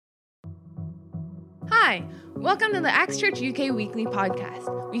Hi, welcome to the Acts Church UK Weekly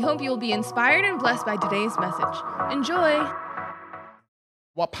Podcast. We hope you will be inspired and blessed by today's message. Enjoy!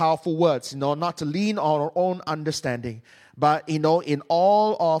 What powerful words, not to lean on our own understanding, but, in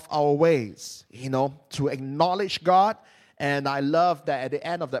all of our ways, to acknowledge God. And I love that at the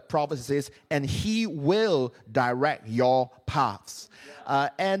end of that promise it says, and He will direct your paths.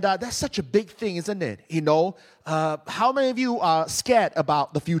 And that's such a big thing, isn't it? How many of you are scared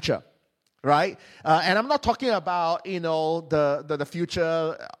about the future? Right? And I'm not talking about, the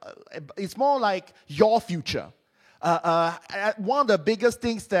future. It's more like your future. One of the biggest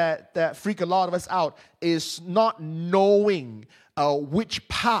things that freak a lot of us out is not knowing which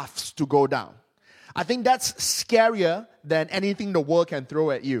paths to go down. I think that's scarier than anything the world can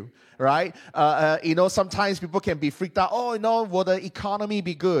throw at you, right? Sometimes people can be freaked out. Oh, will the economy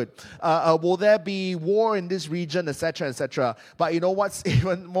be good? Will there be war in this region, etc., etc.? But what's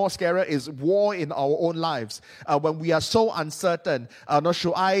even more scarier is war in our own lives. When we are so uncertain,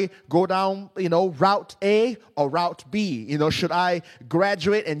 should I go down, route A or route B? Should I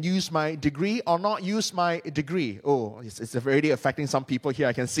graduate and use my degree or not use my degree? Oh, it's already affecting some people here.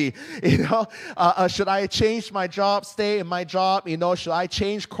 I can see. Should I change my job, stay in my job? Should I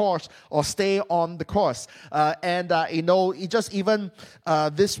change course or stay on the course?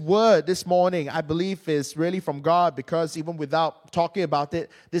 This word this morning, I believe, is really from God, because even without talking about it,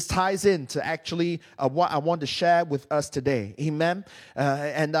 this ties into actually what I want to share with us today. Amen.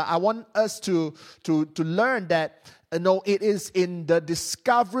 I want us to learn that it is in the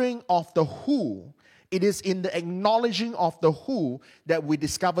discovering of the who, it is in the acknowledging of the who that we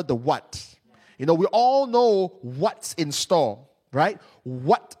discover the what. We all know what's in store, right?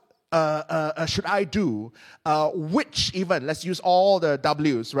 What should I do? Which even, let's use all the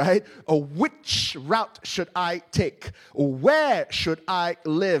W's, right? Which route should I take? Where should I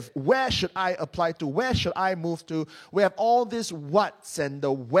live? Where should I apply to? Where should I move to? We have all these whats and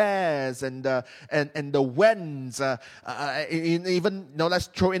the wheres and the whens. Let's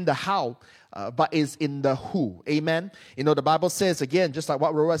throw in the how. But is in the who. Amen. The Bible says, again, just like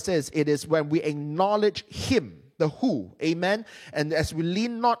what Rora says, it is when we acknowledge Him, the who. Amen. And as we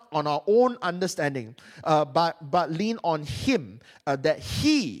lean not on our own understanding, but lean on Him, that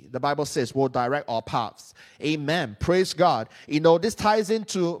He, the Bible says, will direct our paths. Amen. Praise God. This ties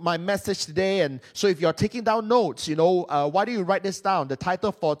into my message today. And so if you're taking down notes, why don't you write this down? The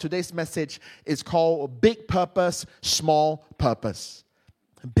title for today's message is called Big Purpose, Small Purpose.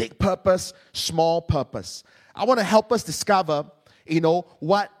 Big purpose, small purpose. I want to help us discover,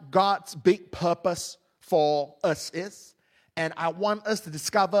 what God's big purpose for us is. And I want us to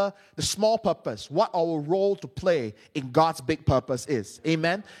discover the small purpose, what our role to play in God's big purpose is.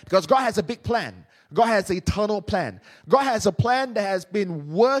 Amen? Because God has a big plan. God has an eternal plan. God has a plan that has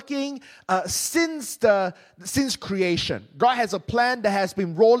been working since creation. God has a plan that has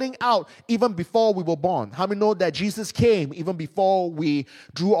been rolling out even before we were born. How many know that Jesus came even before we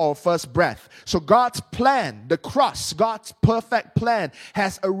drew our first breath? So God's plan, the cross, God's perfect plan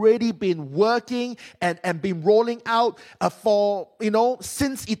has already been working and been rolling out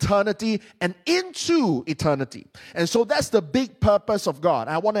since eternity and into eternity. And so that's the big purpose of God.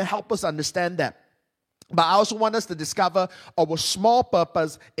 I want to help us understand that. But I also want us to discover our small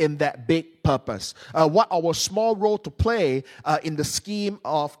purpose in that big purpose. What our small role to play in the scheme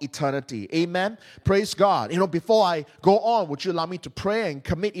of eternity. Amen. Praise God. Before I go on, would you allow me to pray and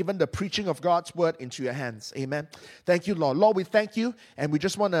commit even the preaching of God's word into your hands? Amen. Thank you, Lord. Lord, we thank you, and we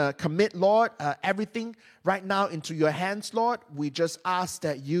just want to commit, Lord, everything right now into your hands, Lord. We just ask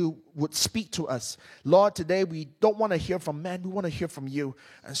that you would speak to us. Lord, today we don't want to hear from man, we want to hear from you.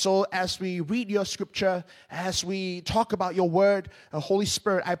 And so as we read your scripture, as we talk about your word, Holy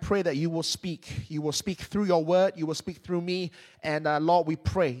Spirit, I pray that you will speak. You will speak through your word, you will speak through me. And Lord, we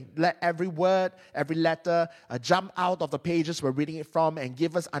pray, let every word, every letter jump out of the pages we're reading it from and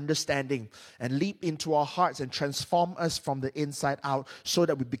give us understanding and leap into our hearts and transform us from the inside out so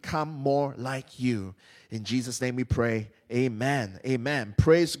that we become more like you. In Jesus' name we pray. Amen. Amen.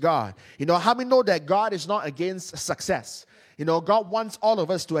 Praise God. How many know that God is not against success? God wants all of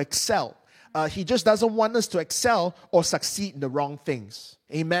us to excel. He just doesn't want us to excel or succeed in the wrong things.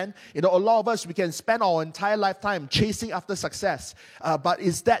 Amen. A lot of us, we can spend our entire lifetime chasing after success. But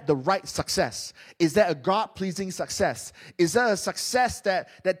is that the right success? Is that a God-pleasing success? Is that a success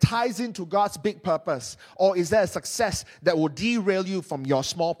that ties into God's big purpose? Or is that a success that will derail you from your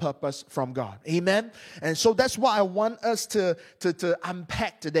small purpose from God? Amen. And so that's what I want us to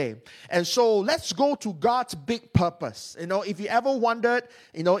unpack today. And so let's go to God's big purpose. If you ever wondered,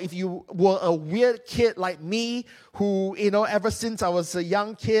 if you were a weird kid like me who, ever since I was a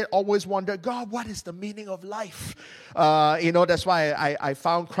young kid, always wondered, God, what is the meaning of life? That's why I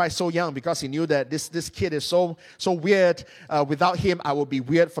found Christ so young, because he knew that this kid is so weird. Without him, I will be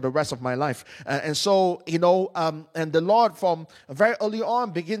weird for the rest of my life. And so, and the Lord from very early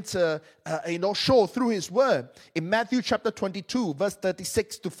on began to, show through his word in Matthew chapter 22, verse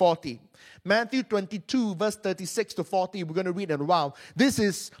 36 to 40. Matthew 22, verse 36 to 40, we're going to read in a while. This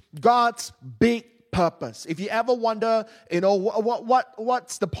is God's big purpose. If you ever wonder,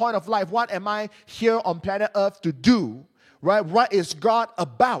 what's the point of life? What am I here on planet Earth to do? Right? What is God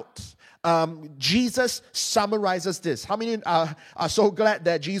about? Jesus summarizes this. How many are so glad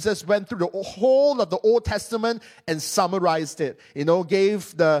that Jesus went through the whole of the Old Testament and summarized it?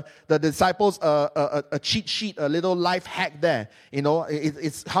 Gave the disciples a cheat sheet, a little life hack there.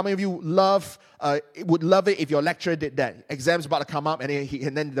 It's how many of you would love it if your lecturer did that? Exam's about to come up,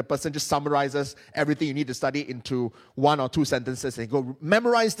 and then the person just summarizes everything you need to study into 1 or 2 sentences, and go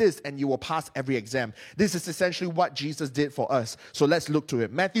memorize this, and you will pass every exam. This is essentially what Jesus did for us. So let's look to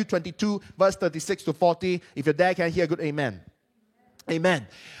it. Matthew 22, verse 36 to 40. If you're there, can I hear a good amen? Amen.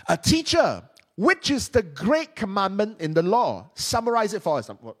 A teacher, which is the great commandment in the law? Summarize it for us.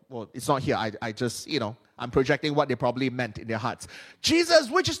 Well, it's not here. I just, I'm projecting what they probably meant in their hearts. Jesus,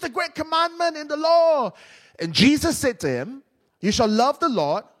 which is the great commandment in the law? And Jesus said to him, you shall love the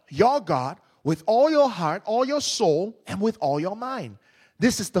Lord, your God, with all your heart, all your soul, and with all your mind.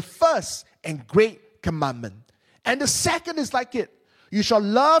 This is the first and great commandment. And the second is like it. You shall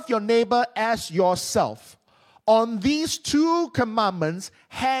love your neighbor as yourself. On these 2 commandments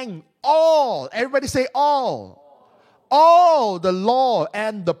hang all, everybody say all the law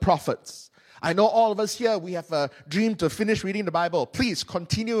and the prophets. I know all of us here, we have a dream to finish reading the Bible. Please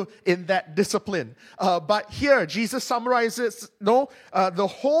continue in that discipline. But here, Jesus summarizes, the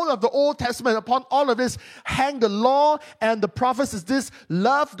whole of the Old Testament. Upon all of this, hang the law and the prophets. Is this: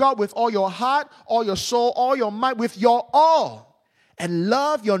 love God with all your heart, all your soul, all your might, with your all. And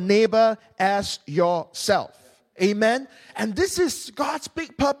love your neighbor as yourself. Amen? And this is God's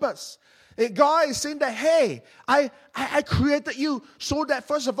big purpose. God is saying that, hey, I created you so that,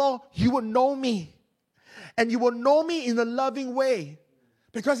 first of all, you will know me. And you will know me in a loving way.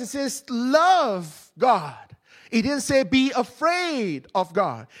 Because it says, love God. It didn't say be afraid of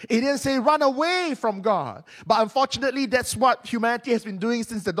God. It didn't say run away from God. But unfortunately, that's what humanity has been doing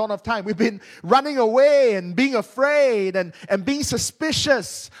since the dawn of time. We've been running away and being afraid and being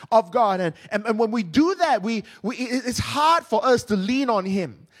suspicious of God. And when we do that, it's hard for us to lean on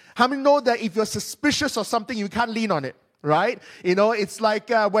Him. How many know that if you're suspicious of something, you can't lean on it, right? It's like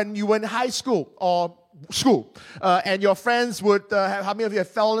when you were in high school or school, and your friends would, how many of you have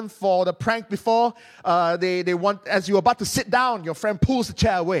fallen for the prank before? They want, as you're about to sit down, your friend pulls the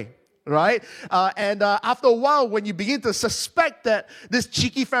chair away, right? And after a while, when you begin to suspect that this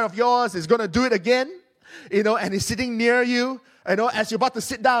cheeky friend of yours is going to do it again, and he's sitting near you, as you're about to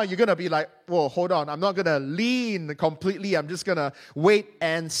sit down, you're going to be like, whoa, hold on. I'm not going to lean completely. I'm just going to wait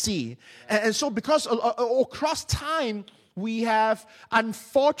and see. And so because across time, we have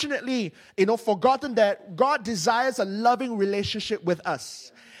unfortunately, forgotten that God desires a loving relationship with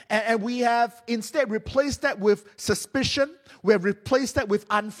us. And we have instead replaced that with suspicion. We have replaced that with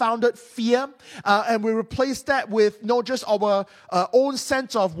unfounded fear. And we replaced that with not just our own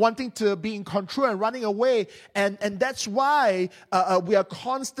sense of wanting to be in control and running away. And that's why we are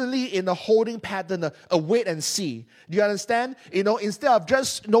constantly in a holding pattern, a wait and see. Do you understand? Instead of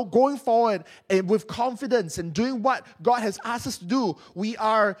just going forward and with confidence and doing what God has asked us to do, we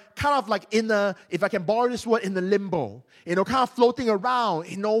are kind of like in a, if I can borrow this word, in the limbo. Kind of floating around,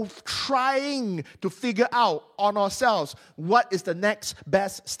 trying to figure out on ourselves what is the next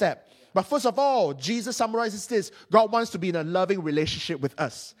best step. But first of all, Jesus summarizes this. God wants to be in a loving relationship with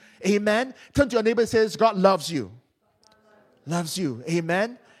us. Amen. Turn to your neighbor and say, God loves you. Loves you.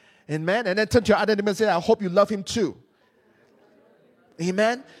 Amen. Amen. And then turn to your other neighbor and say, I hope you love him too.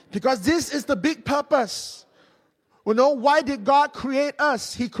 Amen. Because this is the big purpose. Why did God create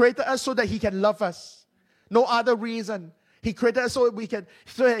us? He created us so that He can love us. No other reason. He created us so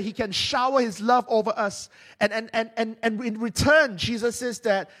that He can shower His love over us. And in return, Jesus says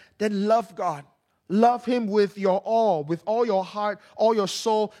that, then love God. Love Him with your all your heart, all your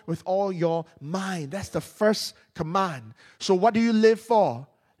soul, with all your mind. That's the first command. So what do you live for?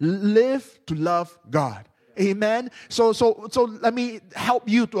 Live to love God. Amen. So let me help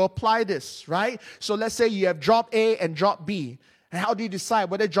you to apply this, right? So let's say you have job A and job B. And how do you decide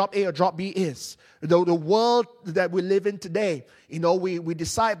whether job A or job B is? The world that we live in today, we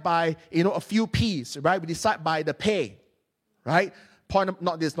decide by, a few P's, right? We decide by the pay, right?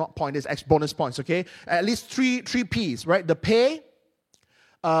 bonus points, okay? At least three P's, right? The pay,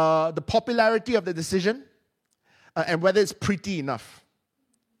 the popularity of the decision, and whether it's pretty enough,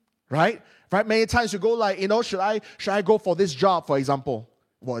 right? Right? Many times you go like, should I go for this job, for example?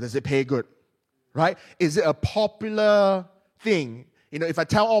 Well, does it pay good? Right? Is it a popular thing? If I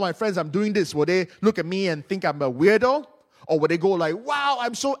tell all my friends I'm doing this, will they look at me and think I'm a weirdo? Or will they go like, wow,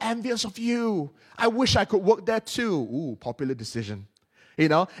 I'm so envious of you. I wish I could work there too. Ooh, popular decision.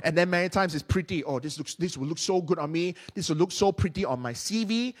 And then many times it's pretty. Oh, this will look so good on me. This will look so pretty on my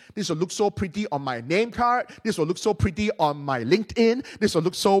CV. This will look so pretty on my name card. This will look so pretty on my LinkedIn. This will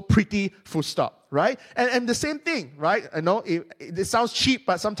look so pretty, full stop, right? And the same thing, right? I know it sounds cheap,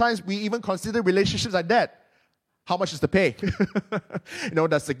 but sometimes we even consider relationships like that. How much is the pay?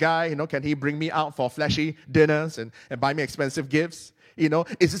 Does the guy, can he bring me out for flashy dinners and buy me expensive gifts?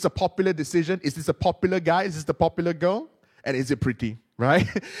 Is this a popular decision? Is this a popular guy? Is this the popular girl? And is it pretty? Right?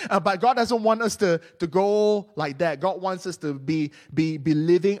 But God doesn't want us to go like that. God wants us to be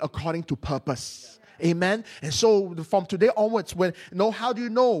living according to purpose. Amen? And so from today onwards, how do you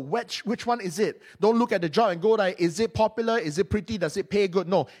know which one is it? Don't look at the job and go like, is it popular? Is it pretty? Does it pay good?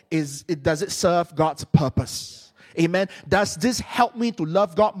 No. Does it serve God's purpose? Amen? Does this help me to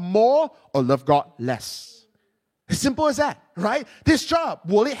love God more or love God less? As simple as that, right? This job,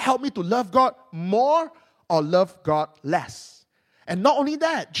 will it help me to love God more or love God less? And not only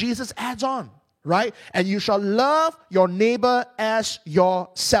that, Jesus adds on, right? And you shall love your neighbor as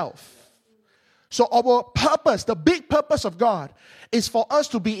yourself. So our purpose, the big purpose of God, is for us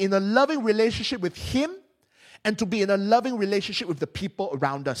to be in a loving relationship with Him and to be in a loving relationship with the people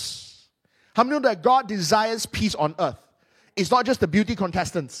around us. How many know that God desires peace on earth? It's not just the beauty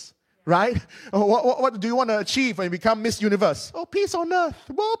contestants, right? What do you want to achieve when you become Miss Universe? Oh, peace on earth,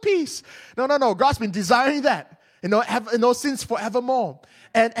 world peace. No. God's been desiring that. Since forevermore.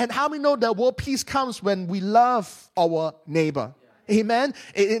 And how many know that world peace comes when we love our neighbor? Amen?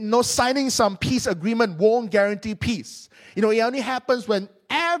 Signing some peace agreement won't guarantee peace. It only happens when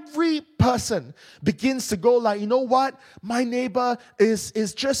every person begins to go like, you know what? My neighbor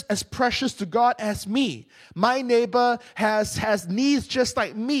is just as precious to God as me. My neighbor has needs just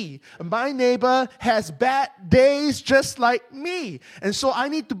like me. My neighbor has bad days just like me. And so I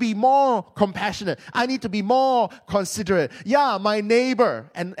need to be more compassionate. I need to be more considerate. Yeah, my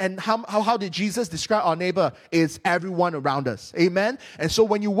neighbor. And how did Jesus describe our neighbor? Is everyone around us. Amen? And so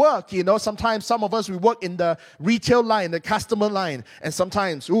when you work, sometimes some of us, we work in the retail line, the customer line. And sometimes,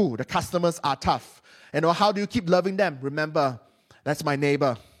 the customers are tough. How do you keep loving them? Remember, that's my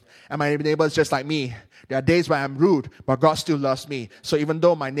neighbor. And my neighbor is just like me. There are days where I'm rude, but God still loves me. So even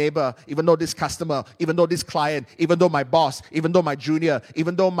though my neighbor, even though this customer, even though this client, even though my boss, even though my junior,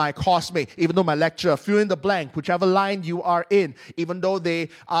 even though my classmate, even though my lecturer, fill in the blank, whichever line you are in, even though they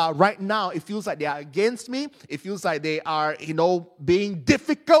are right now, it feels like they are against me, it feels like they are, being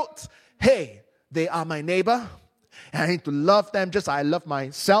difficult. Hey, they are my neighbor. And I need to love them just as I love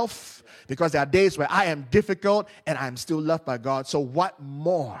myself, because there are days where I am difficult and I'm still loved by God. So what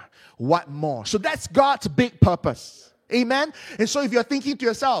more? What more? So that's God's big purpose. Amen? And so if you're thinking to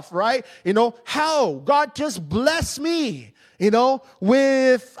yourself, right, how God just blessed me,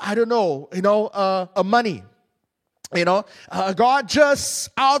 with, money. God just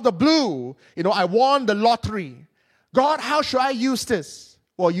out of the blue, I won the lottery. God, how should I use this?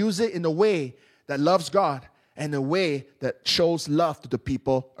 Well, use it in a way that loves God and a way that shows love to the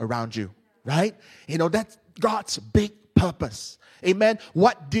people around you, right? That's God's big purpose. Amen.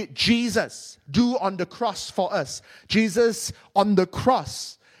 What did Jesus do on the cross for us? Jesus on the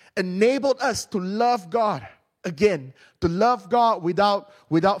cross enabled us to love God again, to love God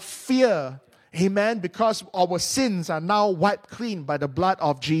without fear. Amen. Because our sins are now wiped clean by the blood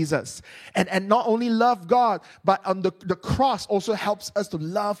of Jesus. And not only love God, but on the cross also helps us to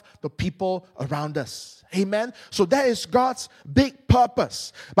love the people around us. Amen. So that is God's big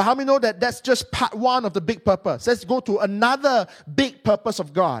purpose. But how many know that that's just part one of the big purpose? Let's go to another big purpose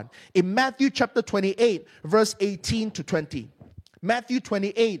of God. In Matthew chapter 28, verse 18 to 20. Matthew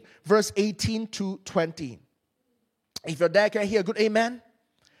 28, verse 18 to 20. If you're there, can I hear a good amen?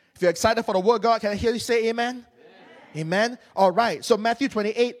 If you're excited for the word of God, can I hear you say amen? Amen. All right. So Matthew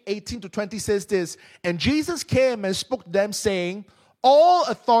 28, 18 to 20 says this. And Jesus came and spoke to them, saying, all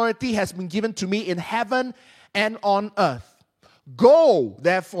authority has been given to me in heaven and on earth. Go,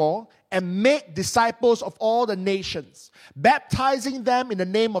 therefore, and make disciples of all the nations, baptizing them in the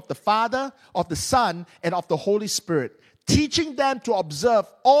name of the Father, of the Son, and of the Holy Spirit, teaching them to observe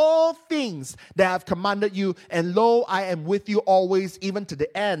all things that I have commanded you, and lo, I am with you always, even to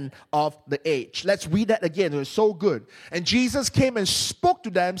the end of the age. Let's read that again. It was so good. And Jesus came and spoke to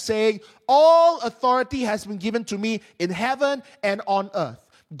them, saying, all authority has been given to me in heaven and on earth.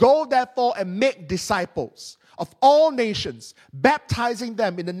 Go therefore and make disciples of all nations, baptizing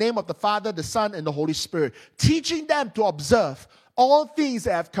them in the name of the Father, the Son, and the Holy Spirit, teaching them to observe all things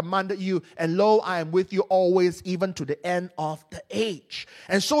that I have commanded you, and lo, I am with you always, even to the end of the age.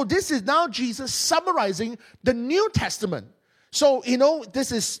 And so this is now Jesus summarizing the New Testament. So,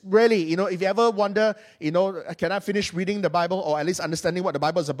 this is really, if you ever wonder, can I finish reading the Bible, or at least understanding what the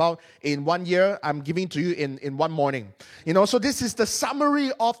Bible is about in 1 year? I'm giving to you in one morning. So this is the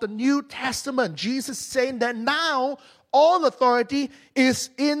summary of the New Testament. Jesus saying that now all authority is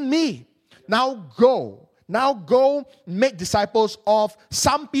in me. Now go, make disciples of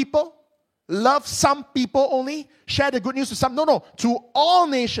some people, love some people only, share the good news to some. No, to all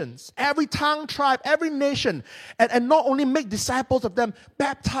nations, every tongue, tribe, every nation. And not only make disciples of them,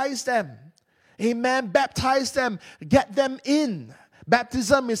 baptize them. Amen. Baptize them, get them in.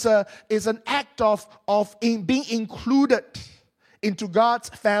 Baptism is an act of being included into God's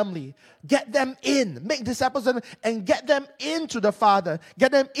family. Get them in. Make disciples of them and get them into the Father.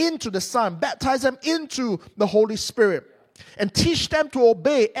 Get them into the Son. Baptize them into the Holy Spirit. And teach them to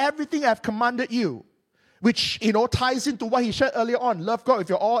obey everything I've commanded you. Which, ties into what he shared earlier on. Love God with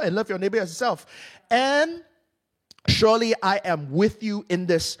your all and love your neighbor as yourself. And surely I am with you in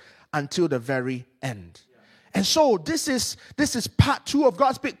this until the very end. And so this is part 2 of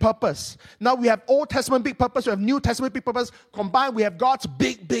God's big purpose. Now we have Old Testament big purpose, we have New Testament big purpose. Combined, we have God's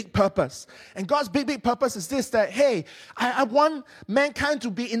big purpose. And God's big purpose is this, that, hey, I want mankind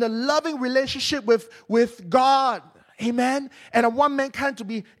to be in a loving relationship with God. Amen? And I want mankind to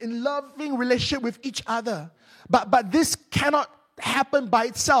be in loving relationship with each other. But this cannot happen by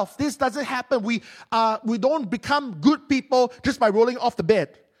itself. This doesn't happen. We don't become good people just by rolling off the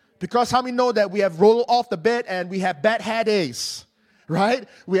bed. Because how many know that we have rolled off the bed and we have bad hair days, right?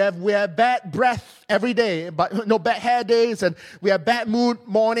 We have bad breath every day, but bad hair days, and we have bad mood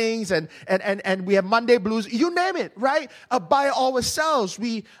mornings, and we have Monday blues. You name it, right? By ourselves,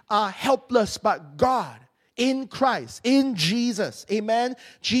 we are helpless, but God in Christ, in Jesus, amen?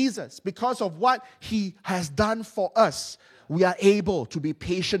 Jesus, because of what He has done for us, we are able to be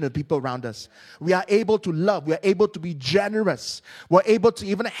patient with people around us. We are able to love. We are able to be generous. We're able to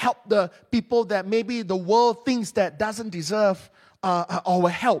even help the people that maybe the world thinks that doesn't deserve our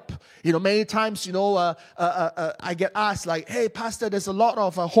help. Many times, I get asked like, hey, Pastor, there's a lot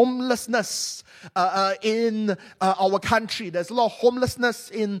of homelessness in our country. There's a lot of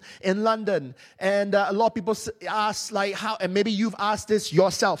homelessness in London. And a lot of people ask like, how, and maybe you've asked this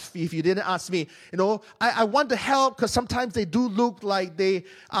yourself if you didn't ask me. I want to help because sometimes they do look like they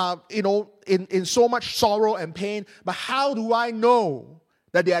are, in so much sorrow and pain. But how do I know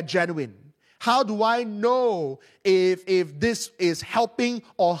that they are genuine? How do I know if this is helping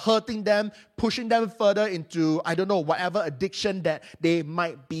or hurting them, pushing them further into, I don't know, whatever addiction that they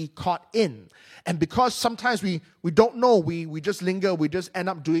might be caught in? And because sometimes we don't know, we just linger, we just end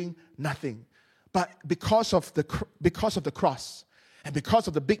up doing nothing. But because of the cross and because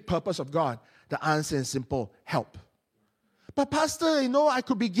of the big purpose of God, the answer is simple: help. But Pastor, I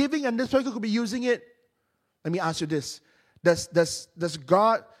could be giving and this person could be using it. Let me ask you this: Does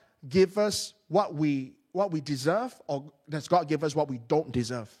God give us what we deserve, or does God give us what we don't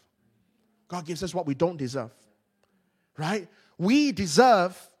deserve? God gives us what we don't deserve, right? We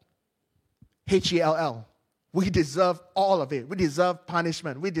deserve HELL. We deserve all of it. We deserve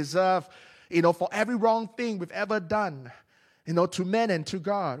punishment. We deserve, for every wrong thing we've ever done, to men and to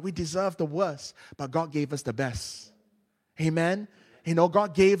God, we deserve the worst. But God gave us the best. Amen?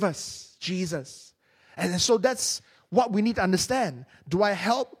 God gave us Jesus. And so that's what we need to understand. Do I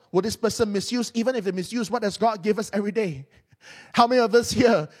help? Will this person misuse? Even if they misuse, what does God give us every day? How many of us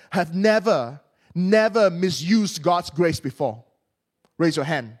here have never misused God's grace before? Raise your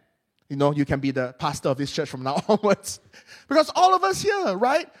hand. You can be the pastor of this church from now onwards. Because all of us here,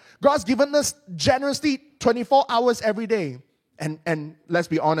 right? God's given us generously 24 hours every day. And let's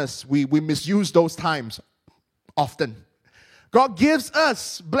be honest, we misuse those times often. God gives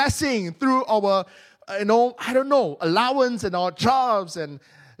us blessing through our allowance and our jobs. And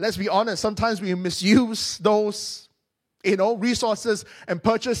let's be honest, sometimes we misuse those, resources and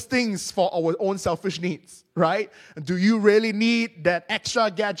purchase things for our own selfish needs, right? Do you really need that extra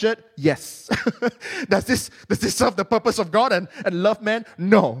gadget? Yes. Does this serve the purpose of God and love man?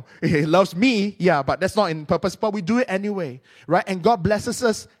 No. He loves me, yeah, but that's not in purpose, but we do it anyway, right? And God blesses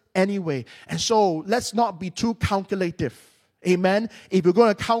us anyway. And so let's not be too calculative. Amen. If you're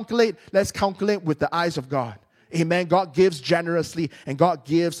going to calculate, let's calculate with the eyes of God. Amen. God gives generously and God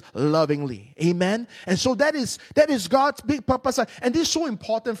gives lovingly. Amen. And so that is God's big purpose. And this is so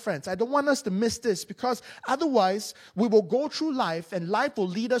important, friends. I don't want us to miss this, because otherwise we will go through life and life will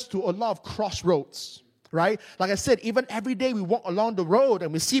lead us to a lot of crossroads. Right? Like I said, even every day we walk along the road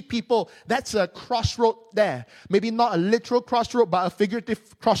and we see people, that's a crossroad there. Maybe not a literal crossroad, but a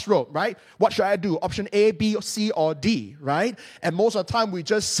figurative crossroad, right? What should I do? Option A, B, C, or D, right? And most of the time we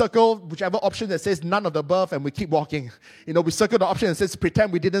just circle whichever option that says none of the above and we keep walking. We circle the option that says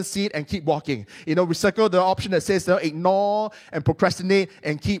pretend we didn't see it and keep walking. We circle the option that says ignore and procrastinate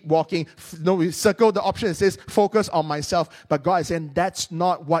and keep walking. We circle the option that says focus on myself. But God is saying that's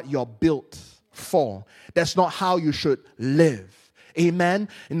not what you're built for. That's not how you should live. Amen.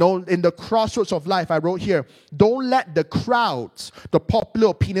 In the crossroads of life, I wrote here, don't let the crowds, the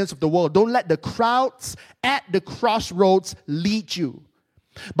popular opinions of the world, don't let the crowds at the crossroads lead you,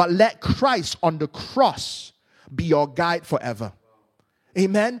 but let Christ on the cross be your guide forever.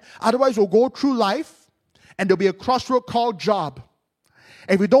 Amen. Otherwise, we'll go through life and there'll be a crossroad called job.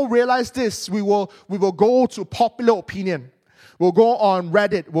 And if we don't realize this, we will go to popular opinion. We'll go on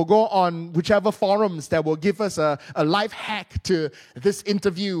Reddit. We'll go on whichever forums that will give us a life hack to this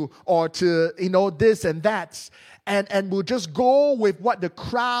interview or to, this and that. And we'll just go with what the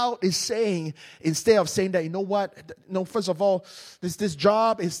crowd is saying instead of saying that, first of all, this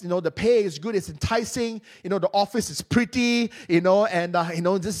job is, the pay is good, it's enticing, the office is pretty,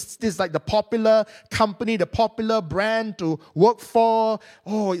 this is like the popular company, the popular brand to work for.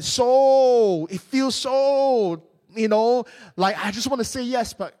 Oh, it feels so... I just want to say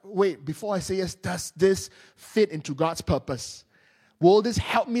yes, but wait, before I say yes, does this fit into God's purpose? Will this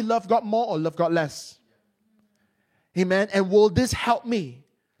help me love God more or love God less? Amen. And will this help me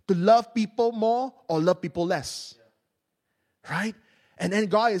to love people more or love people less? Right? And then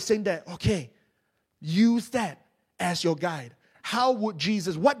God is saying that, okay, use that as your guide. How would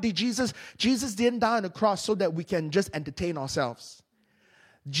Jesus, what did Jesus didn't die on the cross so that we can just entertain ourselves.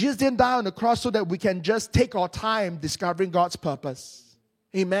 Jesus didn't die on the cross so that we can just take our time discovering God's purpose.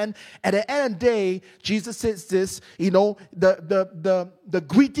 Amen. At the end of the day, Jesus says this, the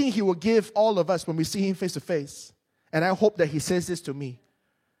greeting he will give all of us when we see him face to face. And I hope that he says this to me.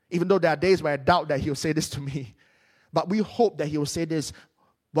 Even though there are days where I doubt that he'll say this to me. But we hope that he will say this,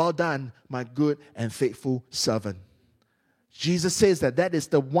 well done, my good and faithful servant. Jesus says that is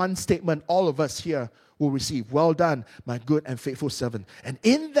the one statement all of us here will receive. Well done, my good and faithful servant. And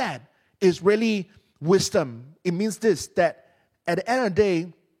in that is really wisdom. It means this, that at the end of the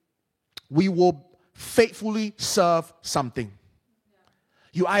day, we will faithfully serve something.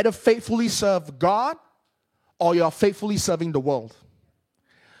 You either faithfully serve God or you're faithfully serving the world.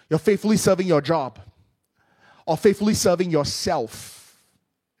 You're faithfully serving your job or faithfully serving yourself.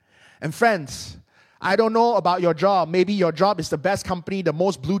 And friends, I don't know about your job. Maybe your job is the best company, the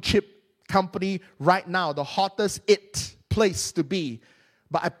most blue chip company right now, the hottest place to be.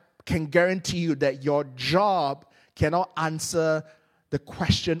 But I can guarantee you that your job cannot answer the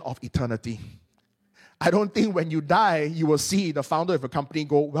question of eternity. I don't think when you die, you will see the founder of a company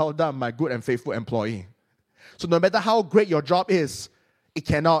go, well done, my good and faithful employee. So no matter how great your job is, it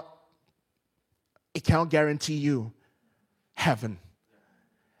cannot guarantee you heaven.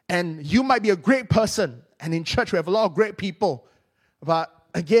 And you might be a great person, and in church we have a lot of great people. But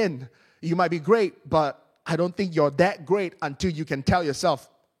again, you might be great, but I don't think you're that great until you can tell yourself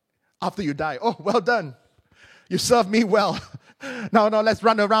after you die, oh, well done. You served me well. No, let's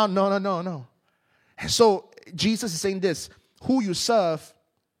run around. No. And so Jesus is saying this, who you serve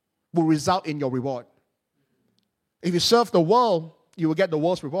will result in your reward. If you serve the world, you will get the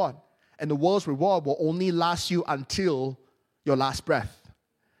world's reward. And the world's reward will only last you until your last breath.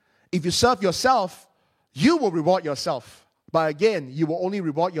 If you serve yourself, you will reward yourself. But again, you will only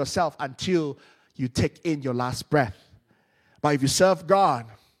reward yourself until you take in your last breath. But if you serve God,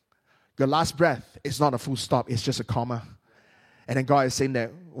 your last breath is not a full stop, it's just a comma. And then God is saying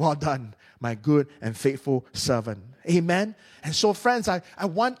that, well done, my good and faithful servant. Amen. And so, friends, I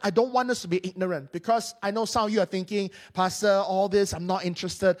don't want us to be ignorant, because I know some of you are thinking, Pastor, all this, I'm not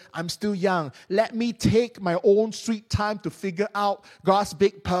interested. I'm still young. Let me take my own sweet time to figure out God's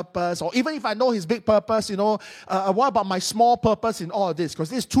big purpose. Or even if I know his big purpose, what about my small purpose in all of this?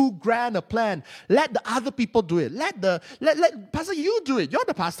 Because it's too grand a plan. Let the other people do it. Let Pastor, you do it. You're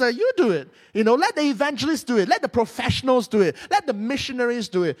the pastor, you do it. Let the evangelists do it. Let the professionals do it. Let the missionaries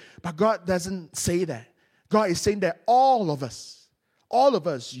do it. But God doesn't say that. God is saying that all of us,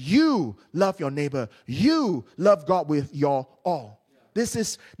 you love your neighbor. You love God with your all. This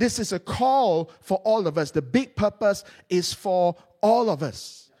is a call for all of us. The big purpose is for all of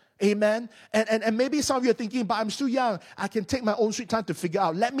us. Amen. And maybe some of you are thinking, but I'm still young. I can take my own sweet time to figure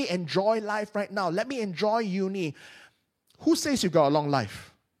out. Let me enjoy life right now. Let me enjoy uni. Who says you've got a long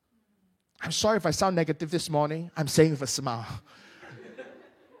life? I'm sorry if I sound negative this morning. I'm saying with a smile.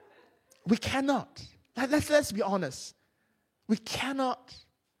 We cannot. Let's be honest. We cannot.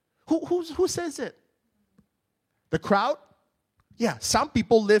 Who says it? The crowd? Yeah, some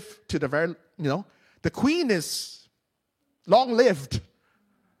people live to the very, the Queen is long-lived.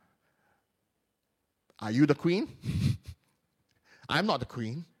 Are you the Queen? I'm not the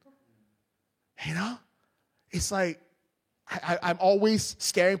Queen. It's like, I'm always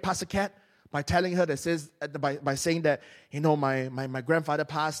scaring Pastor Kat by telling her by saying that, my grandfather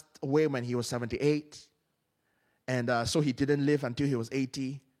passed away when he was 78. And so he didn't live until he was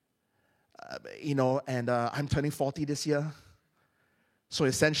 80. And I'm turning 40 this year. So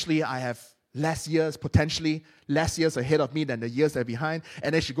essentially, I have potentially less years ahead of me than the years that are behind.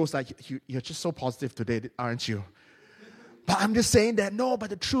 And then she goes like, you're just so positive today, aren't you? But I'm just saying that, no, but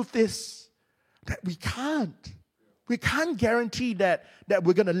the truth is that we can't. We can't guarantee that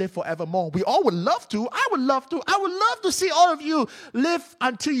we're going to live forevermore. We all would love to. I would love to see all of you live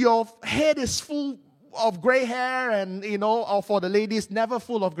until your head is full of gray hair, and or for the ladies, never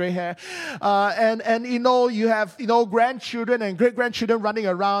full of gray hair, and you have grandchildren and great grandchildren running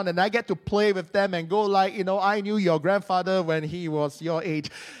around, and I get to play with them and go like, I knew your grandfather when he was your age.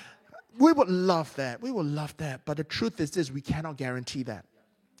 We would love that. We would love that. But the truth is this: we cannot guarantee that.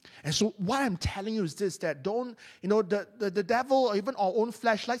 And so what I'm telling you is this: that don't, the devil or even our own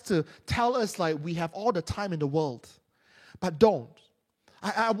flesh likes to tell us like we have all the time in the world, but don't.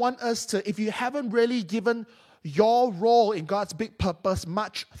 I want us to, if you haven't really given your role in God's big purpose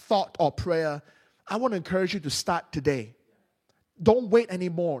much thought or prayer, I want to encourage you to start today. Don't wait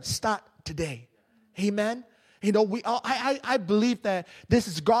anymore. Start today. Amen? I believe that this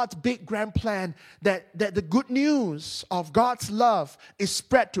is God's big grand plan, that the good news of God's love is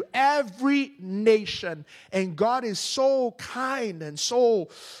spread to every nation. And God is so kind and so,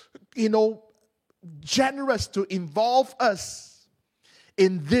 generous to involve us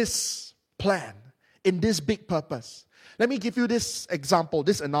in this plan, in this big purpose. Let me give you this example,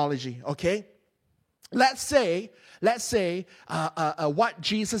 this analogy, okay? Let's say what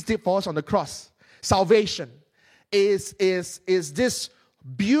Jesus did for us on the cross. Salvation is this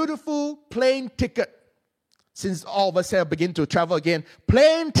beautiful plane ticket. Since all of us have begun to travel again,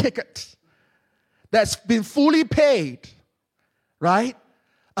 plane ticket that's been fully paid, right?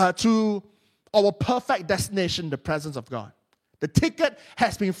 To our perfect destination, the presence of God. The ticket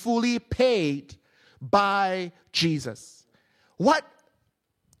has been fully paid by Jesus. What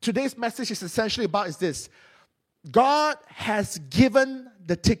today's message is essentially about is this: God has given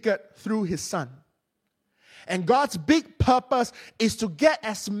the ticket through His Son. And God's big purpose is to get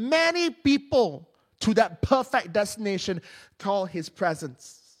as many people to that perfect destination called His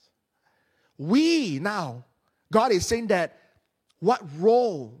presence. God is saying that, what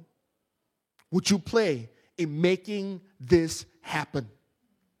role would you play in making this happen?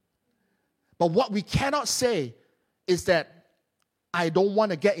 But what we cannot say is that I don't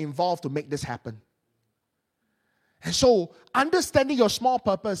want to get involved to make this happen. And so understanding your small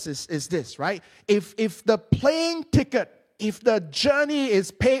purpose is this, right? If the plane ticket, if the journey is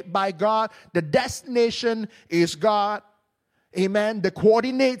paid by God, the destination is God, amen, the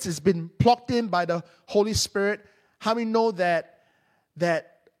coordinates has been plugged in by the Holy Spirit, how many know that the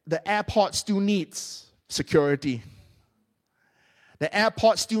airport still needs security? The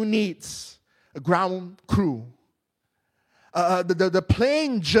airport still needs a ground crew. The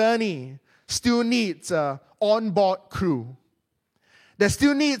plane journey still needs an onboard crew. There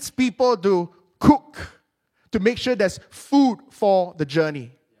still needs people to cook, to make sure there's food for the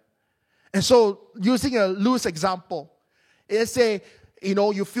journey. And so, using a loose example, let's say,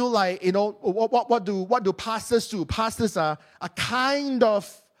 you feel like, what do pastors do? Pastors are kind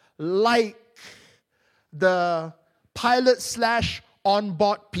of like the pilot /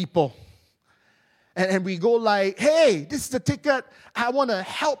 onboard people. And we go like, hey, this is the ticket. I want to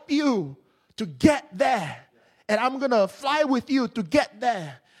help you to get there. And I'm going to fly with you to get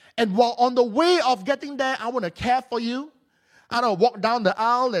there. And while on the way of getting there, I want to care for you. I don't walk down the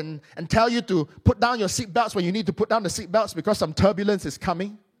aisle and tell you to put down your seatbelts when you need to put down the seatbelts because some turbulence is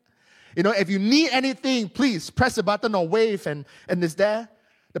coming. If you need anything, please press the button or wave and it's there.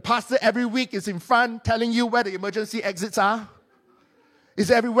 The pastor every week is in front telling you where the emergency exits are. Is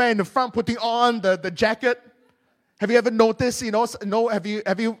everywhere in the front putting on the jacket. Have you ever noticed, have you,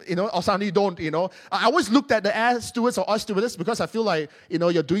 or some of you don't, I always looked at the air stewards or oil stewardess because I feel like,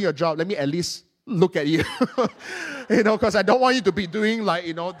 you're doing your job. Let me at least look at you, because I don't want you to be doing like,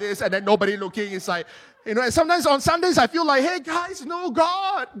 this and then nobody looking. It's like, and sometimes on Sundays I feel like, hey guys,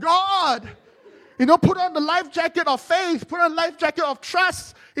 God, put on the life jacket of faith, put on the life jacket of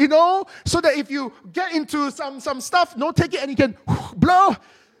trust, so that if you get into some stuff, take it and you can blow.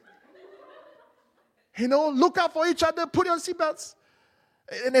 Look out for each other, put on seatbelts.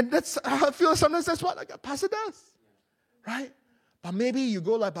 And then I feel sometimes that's what a pastor does. Right? But maybe you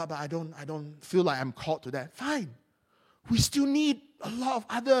go like, but I don't feel like I'm called to that. Fine. We still need a lot of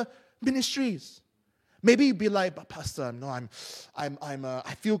other ministries. Maybe you'd be like, but Pastor, no, I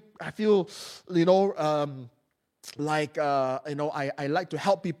feel, I like to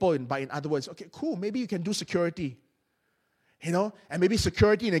help people. But in other words, okay, cool. Maybe you can do security. And maybe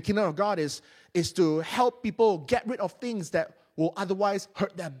security in the kingdom of God is to help people get rid of things that will otherwise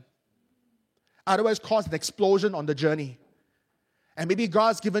hurt them. Otherwise cause an explosion on the journey. And maybe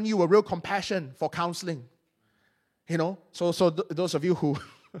God's given you a real compassion for counseling. So those of you who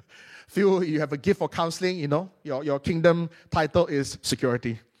feel you have a gift for counseling, your kingdom title is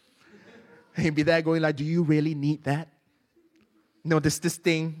security. And you'll be there going like, do you really need that? This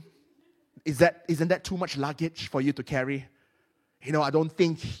thing, isn't that too much luggage for you to carry? I don't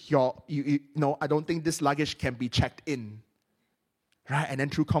think I don't think this luggage can be checked in. Right? And then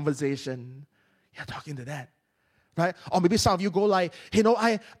through conversation, you're talking to that. Right? Or maybe some of you go like,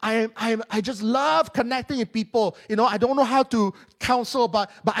 I just love connecting with people. I don't know how to counsel, but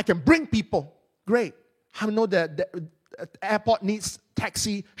I can bring people. Great. How do you know that the airport needs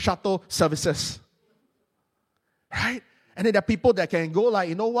taxi shuttle services? Right? And then there are people that can go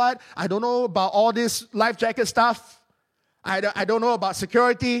like, what? I don't know about all this life jacket stuff. I don't know about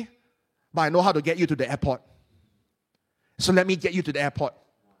security, but I know how to get you to the airport. So let me get you to the airport.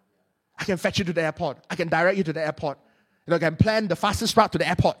 I can fetch you to the airport. I can direct you to the airport. I can plan the fastest route to the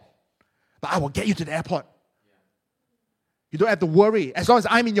airport. But I will get you to the airport. You don't have to worry. As long as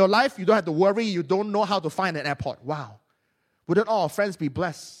I'm in your life, you don't have to worry. You don't know how to find an airport. Wow. Wouldn't all our friends be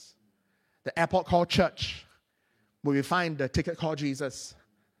blessed? The airport called church. Where we find the ticket called Jesus.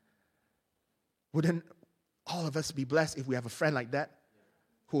 Wouldn't all of us be blessed if we have a friend like that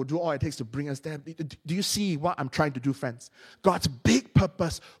who will do all it takes to bring us there? Do you see what I'm trying to do, friends? God's big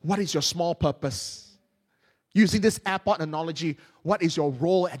purpose. What is your small purpose? Using this airport analogy, what is your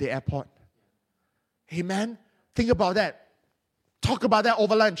role at the airport? Amen? Think about that. Talk about that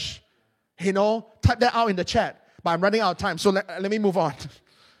over lunch. Type that out in the chat. But I'm running out of time, so let me move on.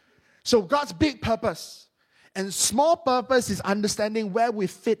 So God's big purpose and small purpose is understanding where we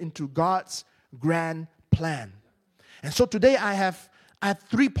fit into God's grand plan. And so today I have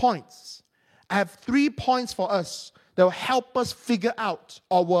 3 points. I have 3 points for us that will help us figure out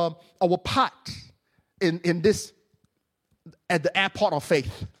our part in this at the airport of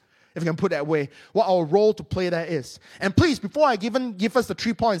faith, if you can put it that way, what our role to play there is. And please, before I give us the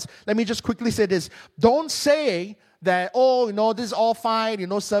 3 points, let me just quickly say this. Don't say that, this is all fine,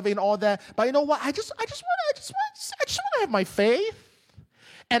 serving all that. But you know what? I just want to have my faith,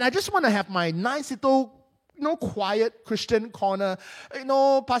 and I just want to have my nice little quiet Christian corner.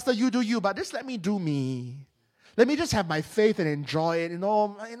 Pastor, you do you, but just let me do me. Let me just have my faith and enjoy it.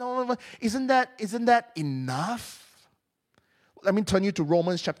 Isn't that enough? Let me turn you to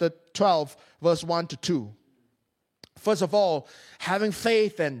Romans chapter 12, verse 1 to 2. First of all, having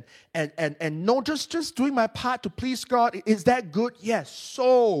faith and not just doing my part to please God. Is that good? Yes,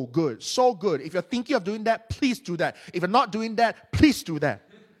 so good, so good. If you're thinking of doing that, please do that. If you're not doing that, please do that.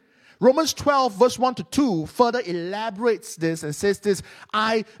 Romans 12, verse 1 to 2 further elaborates this and says this: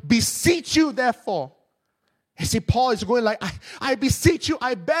 I beseech you, therefore. You see, Paul is going like, I beseech you,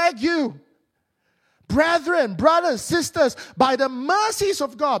 I beg you, brethren, brothers, sisters, by the mercies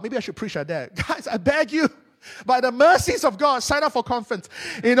of God. Maybe I should preach like that. Guys, I beg you, by the mercies of God, sign up for conference,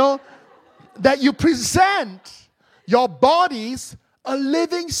 that you present your bodies a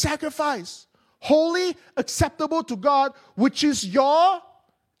living sacrifice, holy, acceptable to God, which is your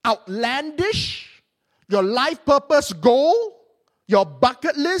outlandish, your life purpose goal, your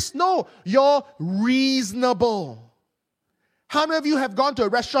bucket list. No, your reasonable. How many of you have gone to a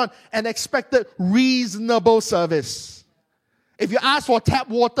restaurant and expected reasonable service? If you ask for tap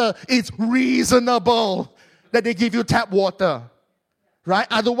water, it's reasonable that they give you tap water, right?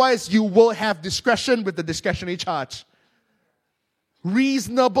 Otherwise, you will have discretion with the discretionary charge.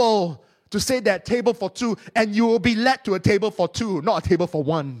 Reasonable to say that table for two, and you will be led to a table for two, not a table for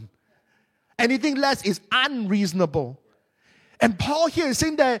one. Anything less is unreasonable. And Paul here is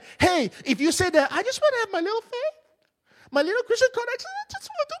saying that, hey, if you say that, I just want to have my little faith, my little Christian connection, I just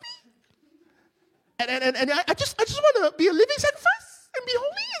want to be. And I just want to be a living sacrifice and be holy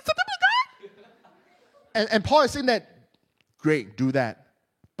and acceptable to God. And Paul is saying that, great, do that.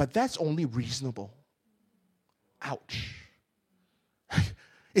 But that's only reasonable. Ouch.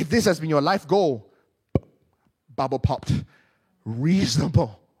 If this has been your life goal, bubble popped.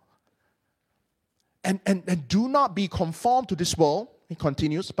 Reasonable. And do not be conformed to this world, he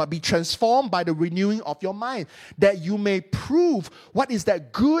continues, but be transformed by the renewing of your mind, that you may prove what is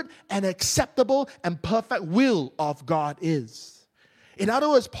that good and acceptable and perfect will of God is. In other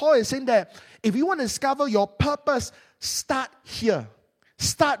words, Paul is saying that if you want to discover your purpose, start here.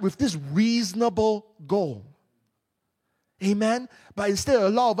 Start with this reasonable goal. Amen? But instead, a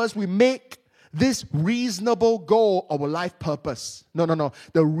lot of us, we make this reasonable goal our life purpose. No.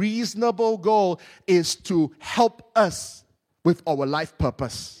 The reasonable goal is to help us with our life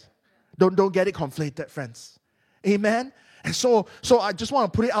purpose. Don't get it conflated, friends. Amen? And so I just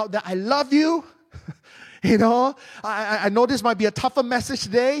want to put it out there. I love you. You know, I know this might be a tougher message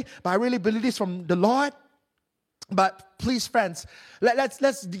today, but I really believe this from the Lord. But please, friends,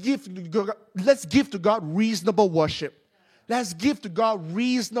 let's give to God reasonable worship. Let's give to God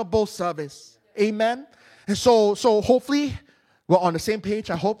reasonable service. Amen. And so hopefully we're on the same page,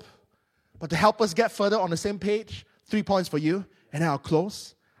 I hope. But to help us get further on the same page, 3 points for you, and then I'll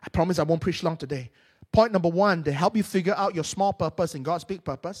close. I promise I won't preach long today. Point number 1, to help you figure out your small purpose and God's big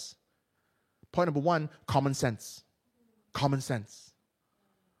purpose. Point number 1, common sense. Common sense.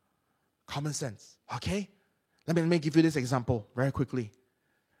 Common sense. Okay? Let me give you this example very quickly.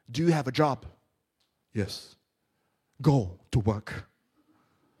 Do you have a job? Yes. Go to work.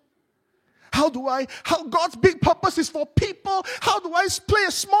 How God's big purpose is for people. How do I play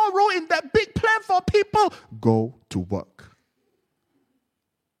a small role in that big plan for people? Go to work.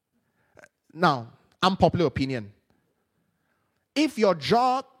 Now, unpopular opinion. If your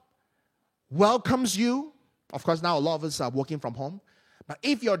job welcomes you, of course now a lot of us are working from home, but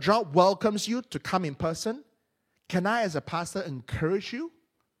if your job welcomes you to come in person, can I as a pastor encourage you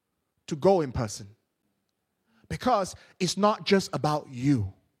to go in person? Because it's not just about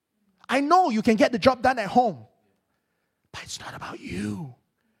you. I know you can get the job done at home, but it's not about you.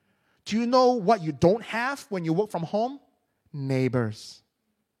 Do you know what you don't have when you work from home? Neighbors.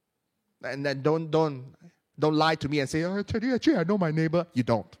 And then don't lie to me and say, oh, Teddy, actually I know my neighbor. You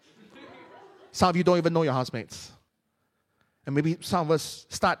don't. Some of you don't even know your housemates. And maybe some of us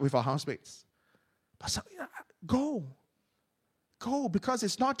start with our housemates. But go, because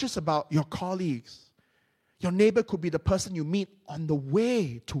it's not just about your colleagues. Your neighbor could be the person you meet on the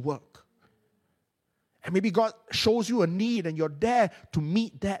way to work. And maybe God shows you a need and you're there to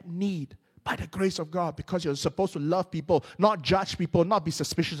meet that need by the grace of God, because you're supposed to love people, not judge people, not be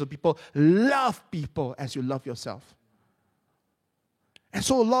suspicious of people. Love people as you love yourself. And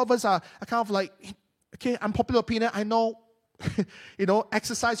so a lot of us are kind of like, okay, unpopular opinion, I know,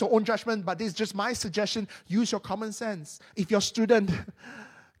 exercise your own judgment, but this is just my suggestion. Use your common sense. If you're a student,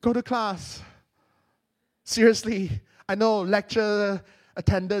 go to class. Seriously, I know lecture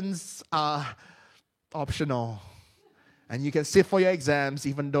attendance are optional. And you can sit for your exams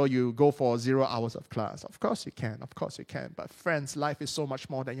even though you go for 0 hours of class. Of course you can. But friends, life is so much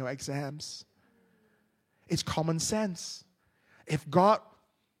more than your exams. It's common sense. If God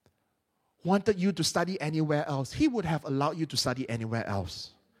wanted you to study anywhere else, He would have allowed you to study anywhere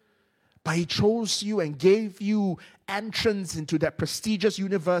else. But He chose you and gave you entrance into that prestigious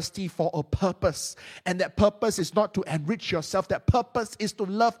university for a purpose. And that purpose is not to enrich yourself. That purpose is to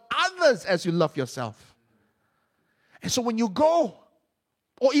love others as you love yourself. And so when you go,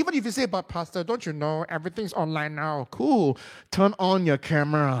 or even if you say, but Pastor, don't you know, everything's online now. Cool. Turn on your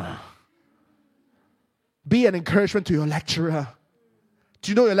camera. Be an encouragement to your lecturer.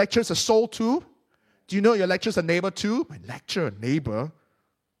 Do you know your lecturer's a soul too? Do you know your lecturer's a neighbor too? My lecturer, neighbor?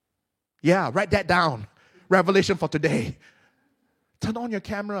 Yeah, write that down. Revelation for today. Turn on your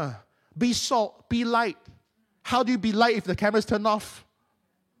camera. Be salt. Be light. How do you be light if the camera's turned off?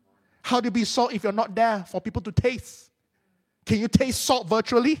 How do you be salt if you're not there for people to taste? Can you taste salt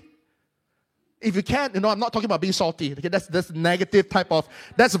virtually? If you can't, I'm not talking about being salty. Okay, that's negative type of,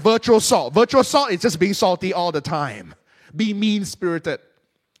 that's virtual salt. Virtual salt is just being salty all the time. Be mean-spirited.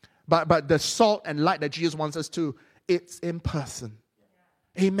 But the salt and light that Jesus wants us to, it's in person.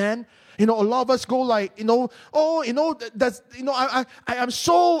 Amen. A lot of us go like, I'm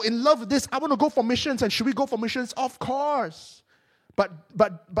so in love with this. I want to go for missions. And should we go for missions? Of course. But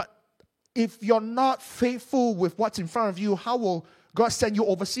if you're not faithful with what's in front of you, how will God send you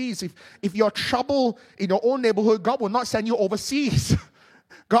overseas? If you're trouble in your own neighborhood, God will not send you overseas.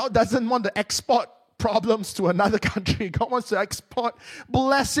 God doesn't want to export problems to another country. God wants to export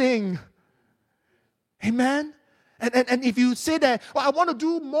blessing. Amen? And if you say that, well, I want to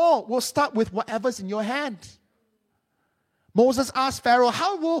do more, we'll start with whatever's in your hand. Moses asked Pharaoh,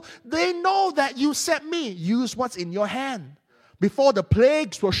 how will they know that you sent me? Use what's in your hand. Before the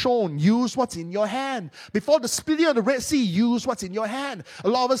plagues were shown, use what's in your hand. Before the splitting of the Red Sea, use what's in your hand. A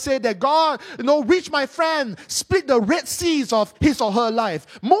lot of us say that God, reach my friend, split the Red Seas of his or her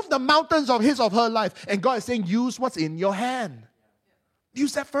life, move the mountains of his or her life. And God is saying, use what's in your hand.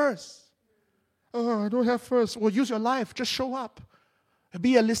 Use that first. Oh, I don't have first. Well, use your life. Just show up.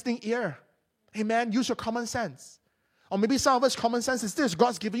 Be a listening ear. Amen. Use your common sense. Or maybe some of us, common sense is this.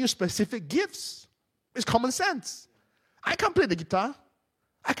 God's giving you specific gifts. It's common sense. I can't play the guitar.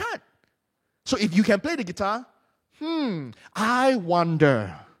 I can't. So if you can play the guitar, I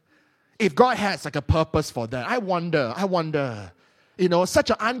wonder if God has like a purpose for that. I wonder.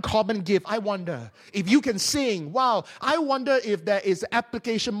 Such an uncommon gift. I wonder if you can sing. Wow. I wonder if there is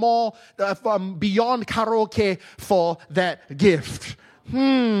application more from beyond karaoke for that gift.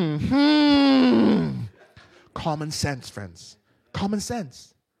 Common sense, friends. Common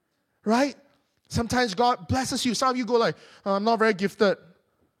sense. Right? Sometimes God blesses you. Some of you go like, I'm not very gifted.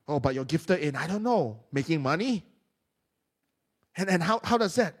 Oh, but you're gifted in, I don't know, making money? And how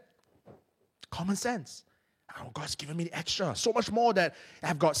does that? Common sense. Oh, God's given me the extra. So much more that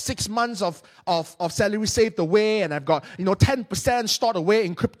I've got 6 months of salary saved away, and I've got 10% stored away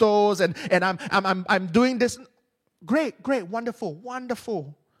in cryptos, and I'm doing this. Great,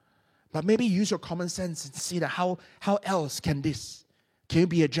 wonderful. But maybe use your common sense and see that how else can this? Can you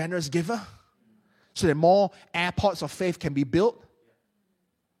be a generous giver? So that more airports of faith can be built.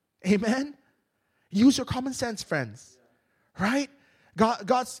 Amen? Use your common sense, friends. Right?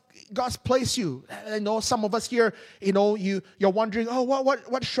 God's placed you. I know some of us here, you're wondering, oh,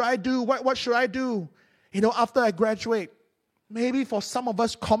 what should I do? What should I do? After I graduate. Maybe for some of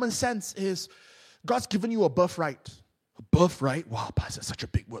us, common sense is God's given you a birthright. A birthright? Wow, Pastor, such a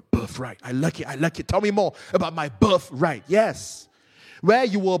big word, birthright. I like it. Tell me more about my birthright. Yes. Where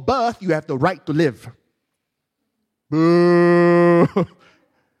you were birthed, you have the right to live.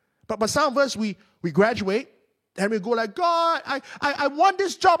 But some of us, we graduate, and we go like, God, I want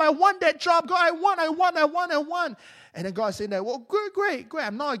this job. I want that job. God, I want. And then God is saying that, well, great.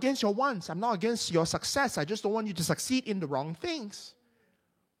 I'm not against your wants. I'm not against your success. I just don't want you to succeed in the wrong things.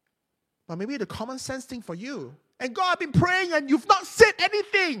 But maybe the common sense thing for you. And God, I've been praying and you've not said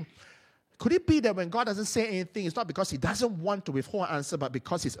anything. Could it be that when God doesn't say anything, it's not because He doesn't want to withhold an answer, but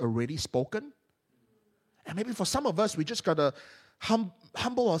because He's already spoken? And maybe for some of us, we just got to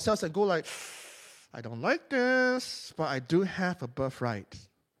humble ourselves and go like, I don't like this, but I do have a birthright.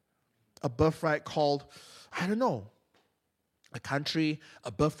 A birthright called, I don't know, a country, a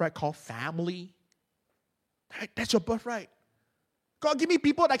birthright called family. Right? That's your birthright. God, give me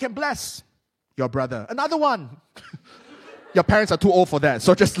people that I can bless. Your brother. Another one. Your parents are too old for that,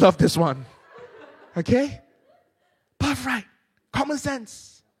 so just love this one. Okay? Birthright. Common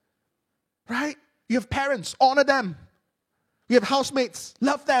sense. Right? You have parents, honor them. You have housemates,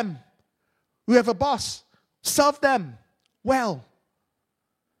 love them. You have a boss, serve them well.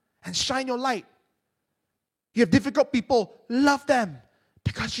 And shine your light. You have difficult people, love them.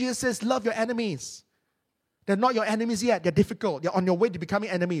 Because Jesus says, love your enemies. They're not your enemies yet, they're difficult. They're on your way to becoming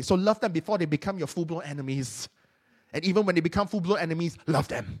enemies. So love them before they become your full-blown enemies. And even when they become full-blown enemies, love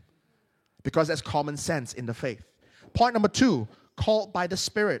them. Because that's common sense in the faith. Point number 2, called by the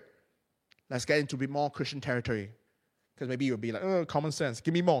Spirit. Let's get into a bit more Christian territory. Because maybe you'll be like, oh, common sense.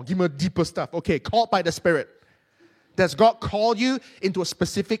 Give me more. Give me deeper stuff. Okay, called by the Spirit. Does God call you into a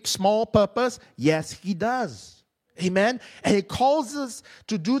specific small purpose? Yes, He does. Amen. And He calls us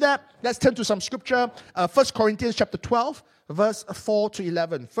to do that. Let's turn to some scripture. 1 Corinthians chapter 12, verse 4 to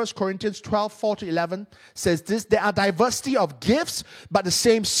 11. 1 Corinthians 12, 4 to 11 says this: there are diversity of gifts, but the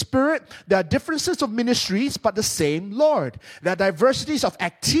same Spirit. There are differences of ministries, but the same Lord. There are diversities of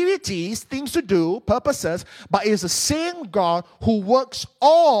activities, things to do, purposes, but it is the same God who works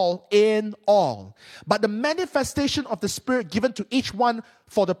all in all. But the manifestation of the Spirit given to each one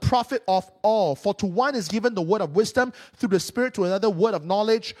for the profit of all. For to one is given the word of wisdom through the Spirit, to another word of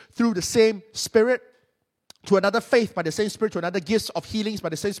knowledge through the same Spirit, to another faith by the same Spirit, to another gifts of healings by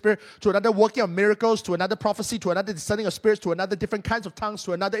the same Spirit, to another working of miracles, to another prophecy, to another discerning of spirits, to another different kinds of tongues,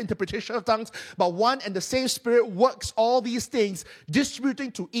 to another interpretation of tongues. But one and the same Spirit works all these things,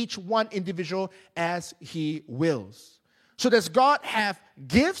 distributing to each one individual as He wills. So does God have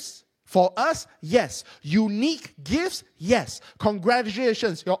gifts for us? Yes. Unique gifts? Yes.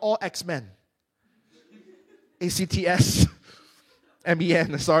 Congratulations, you're all X-Men. ACTS.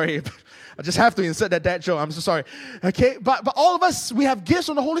 M-E-N, sorry. I just have to insert that dad joke. I'm so sorry. Okay, but all of us, we have gifts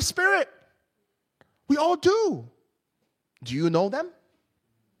from the Holy Spirit. We all do. Do you know them?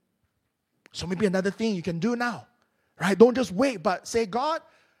 So maybe another thing you can do now, right? Don't just wait, but say, God,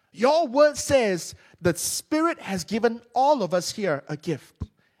 your word says the Spirit has given all of us here a gift.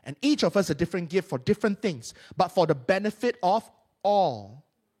 And each of us a different gift for different things, but for the benefit of all.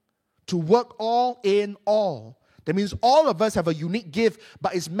 To work all in all. That means all of us have a unique gift,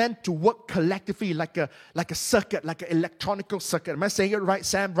 but it's meant to work collectively like a circuit, like an electronical circuit. Am I saying it right,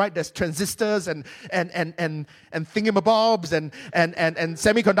 Sam? Right? There's transistors and thingamabobs and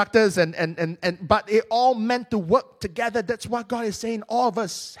semiconductors and but it all meant to work together. That's what God is saying. All of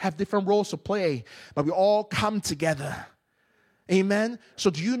us have different roles to play, but we all come together. Amen? So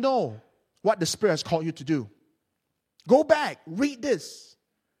do you know what the Spirit has called you to do? Go back, read this,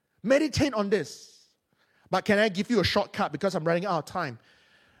 meditate on this. But can I give you a shortcut because I'm running out of time?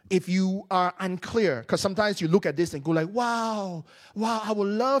 If you are unclear, because sometimes you look at this and go like, wow, I would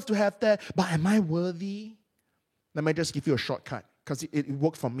love to have that, but am I worthy? Let me just give you a shortcut because it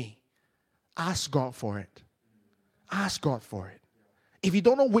worked for me. Ask God for it. Ask God for it. If you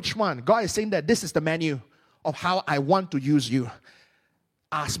don't know which one, God is saying that this is the menu of how I want to use you.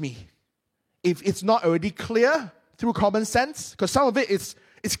 Ask me. If it's not already clear through common sense, because some of it is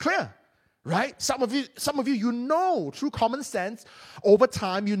clear. Right? Some of you, you know through common sense, over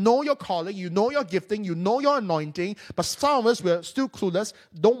time, you know your calling, you know your gifting, you know your anointing, but some of us, we're still clueless.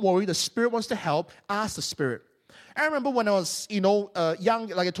 Don't worry, the Spirit wants to help. Ask the Spirit. I remember when I was, young,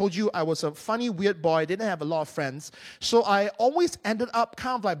 like I told you, I was a funny, weird boy. I didn't have a lot of friends. So I always ended up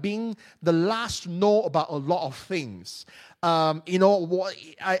kind of like being the last to know about a lot of things. I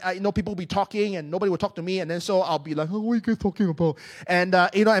know people will be talking and nobody will talk to me, and then so I'll be like, oh, what are you guys talking about? And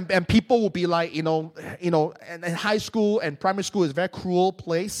and people will be like, and high school and primary school is a very cruel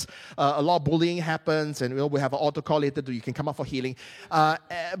place. A lot of bullying happens, and we have an altar call later that you can come up for healing.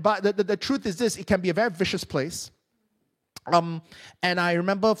 But the truth is this: it can be a very vicious place. And I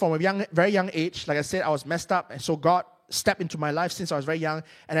remember from a very young age, like I said, I was messed up, and so God stepped into my life since I was very young,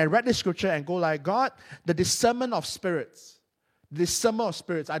 and I read the scripture and go like, God, the discernment of spirits.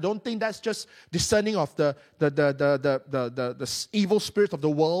 I don't think that's just discerning of the evil spirit of the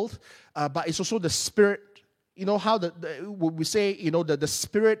world, but it's also the spirit. You know how we say, the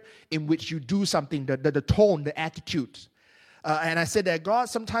spirit in which you do something, the tone, the attitude. And I said that, God,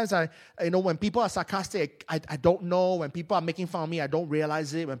 sometimes when people are sarcastic, I don't know. When people are making fun of me, I don't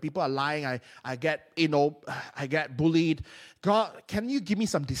realize it. When people are lying, I get bullied. God, can you give me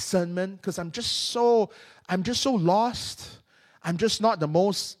some discernment? Because I'm just so lost. I'm just not the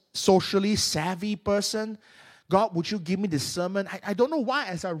most socially savvy person. God, would you give me discernment? I don't know why.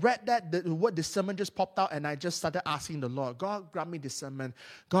 As I read that, the word discernment just popped out, and I just started asking the Lord, God, grant me discernment.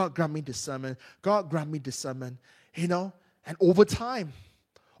 God, grant me discernment. God, grant me discernment. And over time,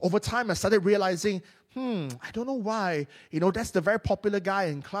 I started realizing, I don't know why. That's the very popular guy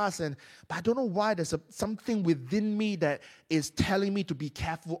in class, but I don't know why there's something within me that is telling me to be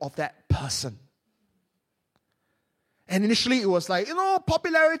careful of that person. And initially, it was like,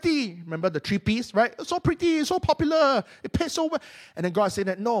 popularity. Remember the 3Ps, right? It's so pretty, it's so popular, it pays so well. And then God said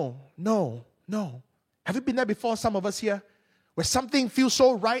that, no. Have you been there before, some of us here? Where something feels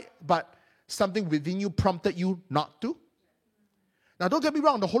so right, but something within you prompted you not to? Now, don't get me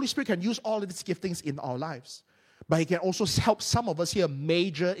wrong, the Holy Spirit can use all of these giftings in our lives, but He can also help some of us here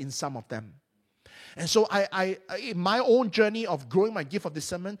major in some of them. And so I in my own journey of growing my gift of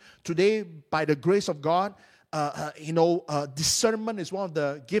discernment, today, by the grace of God, discernment is one of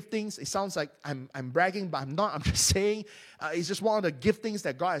the giftings. It sounds like I'm bragging, but I'm not. I'm just saying it's just one of the giftings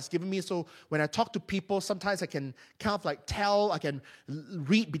that God has given me. So when I talk to people, sometimes I can kind of like tell, I can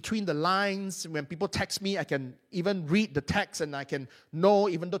read between the lines. When people text me, I can even read the text, and I can know,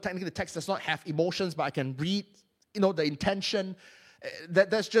 even though technically the text does not have emotions, but I can read, the intention.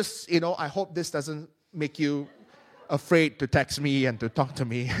 That's just, I hope this doesn't make you afraid to text me and to talk to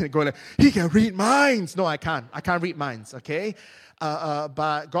me. Go like, he can read minds. No, I can't. I can't read minds, okay?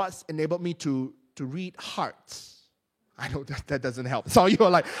 But God's enabled me to read hearts. I know that doesn't help. Some of you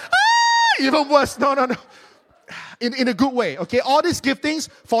are like, even worse. No. In a good way, okay? All these giftings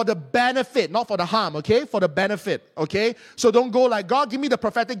for the benefit, not for the harm, okay? For the benefit, okay? So don't go like, God, give me the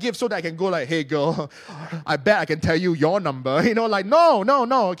prophetic gift so that I can go like, hey, girl, I bet I can tell you your number.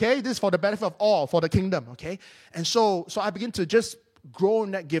 No, okay? This is for the benefit of all, for the kingdom, okay? And so I begin to just grow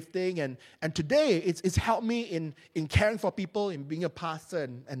in that gifting, and today it's helped me in caring for people, in being a pastor,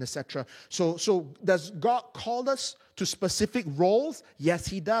 and etc. So does God call us to specific roles? Yes,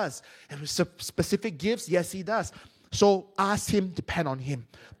 He does. And specific gifts? Yes, He does. So ask Him, depend on Him.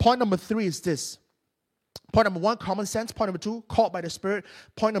 Point number 3 is this. Point number 1, common sense. Point number 2, called by the Spirit.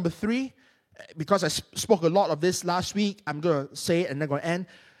 Point number 3, because I spoke a lot of this last week, I'm going to say it and then going to end.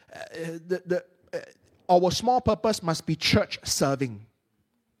 Our small purpose must be church serving.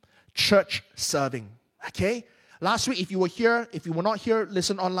 Church serving. Okay? Last week, if you were here, if you were not here,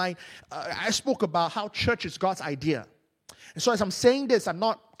 listen online. I spoke about how church is God's idea. And so as I'm saying this, I'm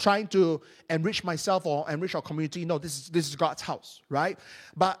not trying to enrich myself or enrich our community. No, this is God's house, right?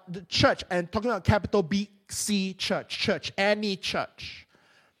 But the church, and talking about capital BC church, any church.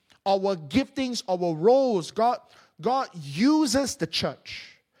 Our giftings, our roles, God uses the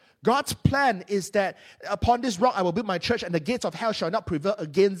church. God's plan is that upon this rock I will build my church, and the gates of hell shall not prevail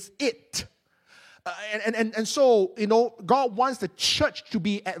against it. And so, God wants the church to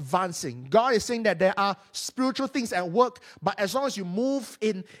be advancing. God is saying that there are spiritual things at work, but as long as you move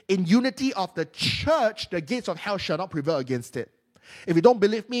in unity of the church, the gates of hell shall not prevail against it. If you don't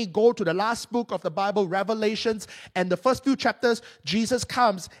believe me, go to the last book of the Bible, Revelations, and the first few chapters, Jesus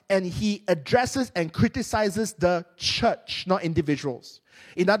comes and He addresses and criticizes the church, not individuals.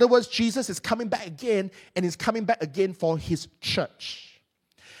 In other words, Jesus is coming back again, and He's coming back again for His church.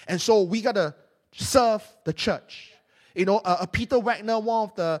 And so we got to serve the church. Peter Wagner, one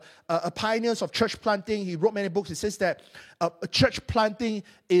of the pioneers of church planting, he wrote many books. He says that church planting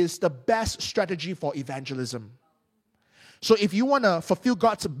is the best strategy for evangelism. So if you want to fulfill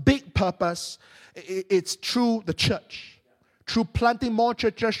God's big purpose, it's through the church. Through planting more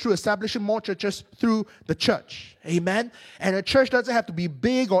churches, through establishing more churches through the church. Amen? And a church doesn't have to be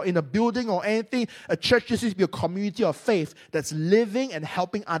big or in a building or anything. A church just needs to be a community of faith that's living and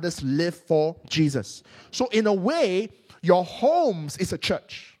helping others live for Jesus. So in a way, your homes is a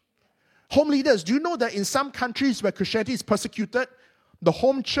church. Home leaders, do you know that in some countries where Christianity is persecuted, the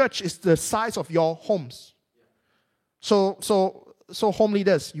home church is the size of your homes? So home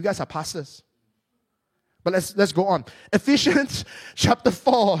leaders, you guys are pastors. But let's go on. Ephesians chapter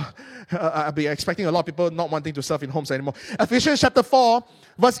 4. I'll be expecting a lot of people not wanting to serve in homes anymore. Ephesians chapter 4,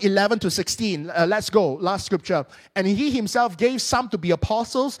 verse 11 to 16. Let's go. Last scripture. And He Himself gave some to be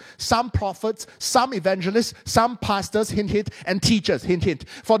apostles, some prophets, some evangelists, some pastors, hint, hint, and teachers, hint, hint,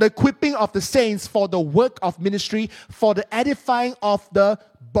 for the equipping of the saints, for the work of ministry, for the edifying of the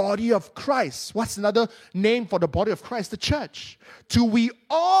body of Christ. What's another name for the body of Christ? The church. Till we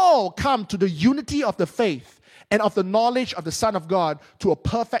all come to the unity of the faith and of the knowledge of the Son of God, to a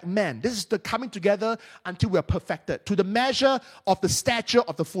perfect man. This is the coming together until we are perfected, to the measure of the stature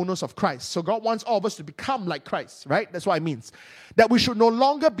of the fullness of Christ. So God wants all of us to become like Christ, right? That's what it means. That we should no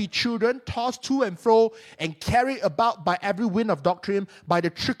longer be children, tossed to and fro and carried about by every wind of doctrine, by the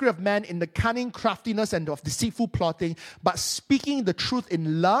trickery of man in the cunning craftiness and of deceitful plotting, but speaking the truth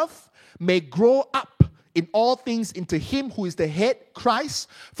in love, may grow up in all things into Him who is the head, Christ,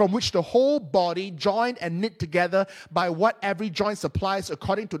 from which the whole body, joined and knit together by what every joint supplies,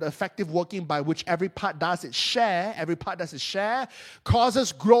 according to the effective working by which every part does its share,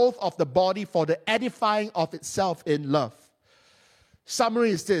 causes growth of the body for the edifying of itself in love.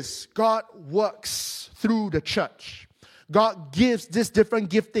 Summary is this: God works through the church. God gives these different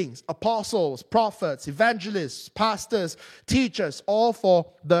giftings: apostles, prophets, evangelists, pastors, teachers, all for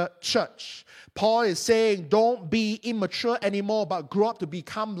the church. Paul is saying, don't be immature anymore, but grow up to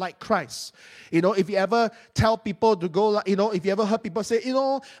become like Christ. If you ever tell people to go, if you ever heard people say,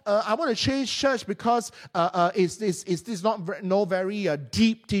 I want to change church because it's not very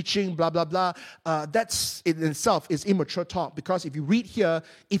deep teaching, blah, blah, blah. That's in itself is immature talk, because if you read here,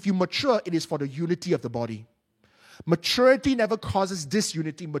 if you mature, it is for the unity of the body. Maturity never causes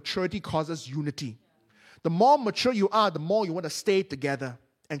disunity. Maturity causes unity. The more mature you are, the more you want to stay together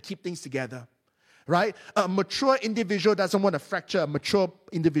and keep things together. Right? A mature individual doesn't want to fracture. A mature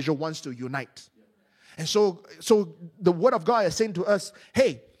individual wants to unite. And so the Word of God is saying to us,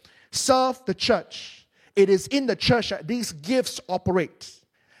 hey, serve the church. It is in the church that these gifts operate.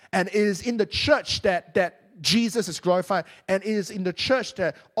 And it is in the church that Jesus is glorified. And it is in the church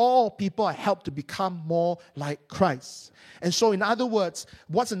that all people are helped to become more like Christ. And so, in other words,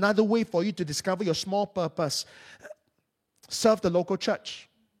 what's another way for you to discover your small purpose? Serve the local church.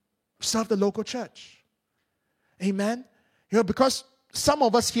 Serve the local church. Amen? Because some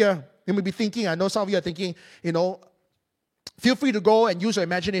of us here, you may be thinking, I know some of you are thinking, feel free to go and use your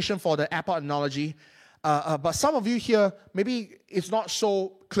imagination for the airport analogy. But some of you here, maybe it's not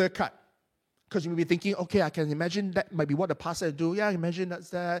so clear-cut. Because you may be thinking, okay, I can imagine that might be what the pastor will do. Yeah, imagine that's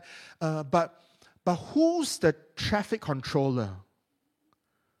that. But who's the traffic controller?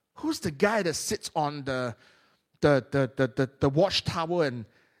 Who's the guy that sits on the watchtower and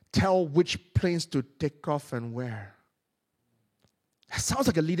tell which planes to take off and where? That sounds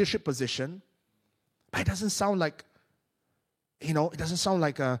like a leadership position, but it doesn't sound like, it doesn't sound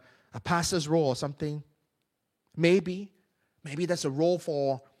like a pastor's role or something. Maybe that's a role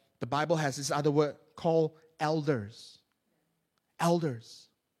for, the Bible has this other word called elders. Elders.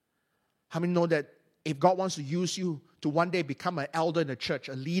 How many know that if God wants to use you to one day become an elder in the church,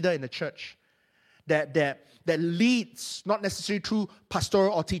 a leader in the church, that leads, not necessarily through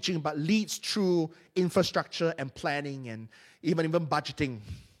pastoral or teaching, but leads through infrastructure and planning and even budgeting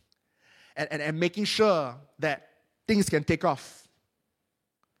and making sure that things can take off.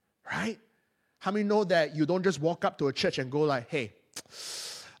 Right? How many know that you don't just walk up to a church and go like, hey,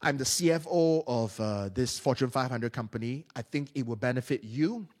 I'm the CFO of this Fortune 500 company. I think it will benefit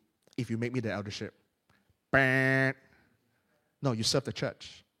you if you make me the eldership. No, you serve the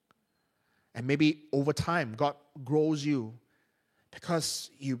church. And maybe over time, God grows you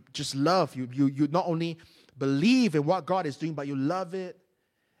because you just love. You not only believe in what God is doing, but you love it.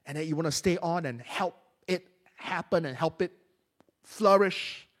 And then you want to stay on and help it happen and help it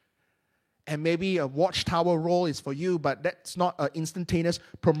flourish. And maybe a watchtower role is for you, but that's not an instantaneous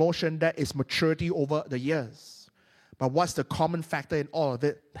promotion. That is maturity over the years. But what's the common factor in all of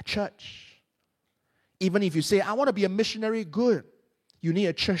it? The church. Even if you say, I want to be a missionary, good. You need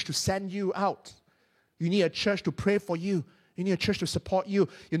a church to send you out. You need a church to pray for you. You need a church to support you.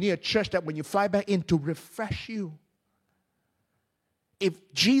 You need a church that when you fly back in, to refresh you.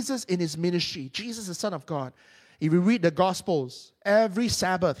 If Jesus in his ministry, Jesus the Son of God, if you read the Gospels, every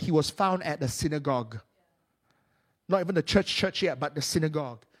Sabbath he was found at the synagogue. Not even the church yet, but the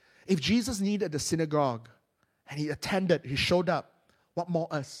synagogue. If Jesus needed the synagogue and he attended, he showed up, what more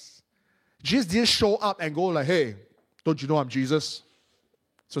us? Jesus didn't show up and go like, hey, don't you know I'm Jesus?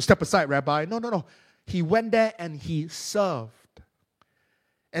 So step aside, Rabbi. No. He went there and he served.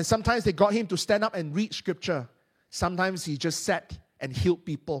 And sometimes they got him to stand up and read scripture. Sometimes he just sat and healed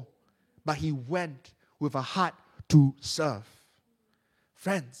people. But he went with a heart to serve.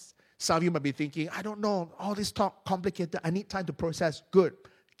 Friends, some of you might be thinking, I don't know, all this talk complicated. I need time to process. Good.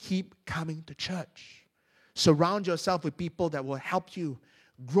 Keep coming to church. Surround yourself with people that will help you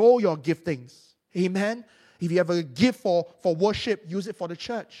grow your giftings. Amen? If you have a gift for worship, use it for the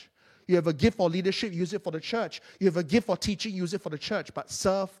church. You have a gift for leadership, use it for the church. You have a gift for teaching, use it for the church. But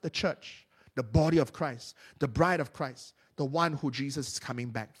serve the church, the body of Christ, the bride of Christ, the one who Jesus is coming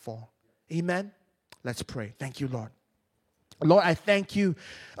back for. Amen? Let's pray. Thank you, Lord. Lord, I thank you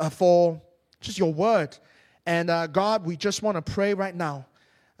for just your word. And God, we just want to pray right now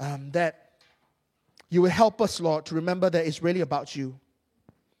that you will help us, Lord, to remember that it's really about you.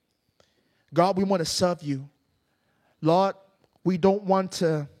 God, we want to serve you. Lord, we don't want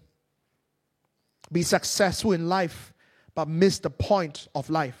to be successful in life, but miss the point of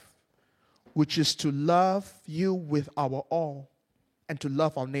life, which is to love you with our all and to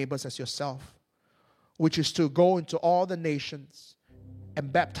love our neighbors as yourself, which is to go into all the nations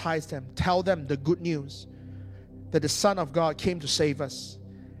and baptize them, tell them the good news that the Son of God came to save us,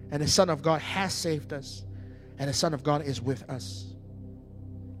 and the Son of God has saved us, and the Son of God is with us.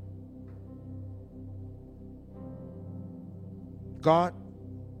 God,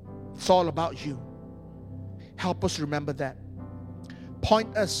 it's all about you. Help us remember that.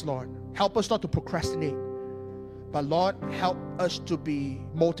 Point us, Lord. Help us not to procrastinate. But Lord, help us to be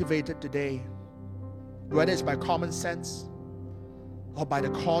motivated today, whether it's by common sense or by the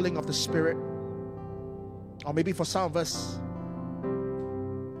calling of the Spirit, or maybe for some of us,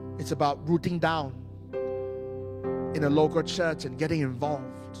 it's about rooting down in a local church and getting involved.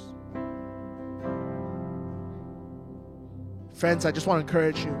 Friends, I just want to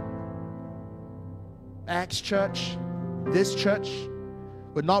encourage you. Acts Church, this church,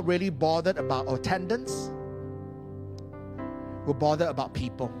 we're not really bothered about attendance. We're bothered about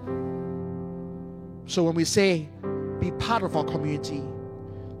people. So when we say, be part of our community,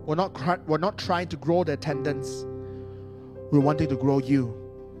 we're not trying to grow the attendance. We're wanting to grow you.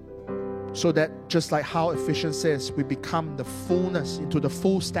 So that just like how Ephesians says, we become the fullness, into the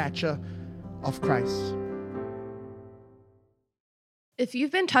full stature of Christ. If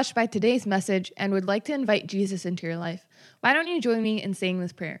you've been touched by today's message and would like to invite Jesus into your life, why don't you join me in saying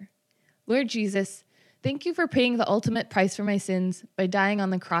this prayer? Lord Jesus, thank you for paying the ultimate price for my sins by dying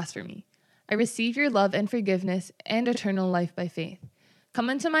on the cross for me. I receive your love and forgiveness and eternal life by faith. Come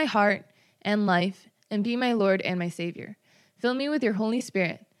into my heart and life and be my Lord and my Savior. Fill me with your Holy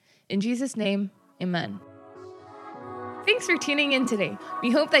Spirit. In Jesus' name, amen. Thanks for tuning in today.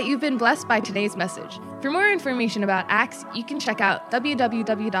 We hope that you've been blessed by today's message. For more information about Acts, you can check out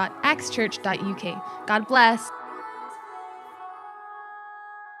www.actschurch.uk. God bless.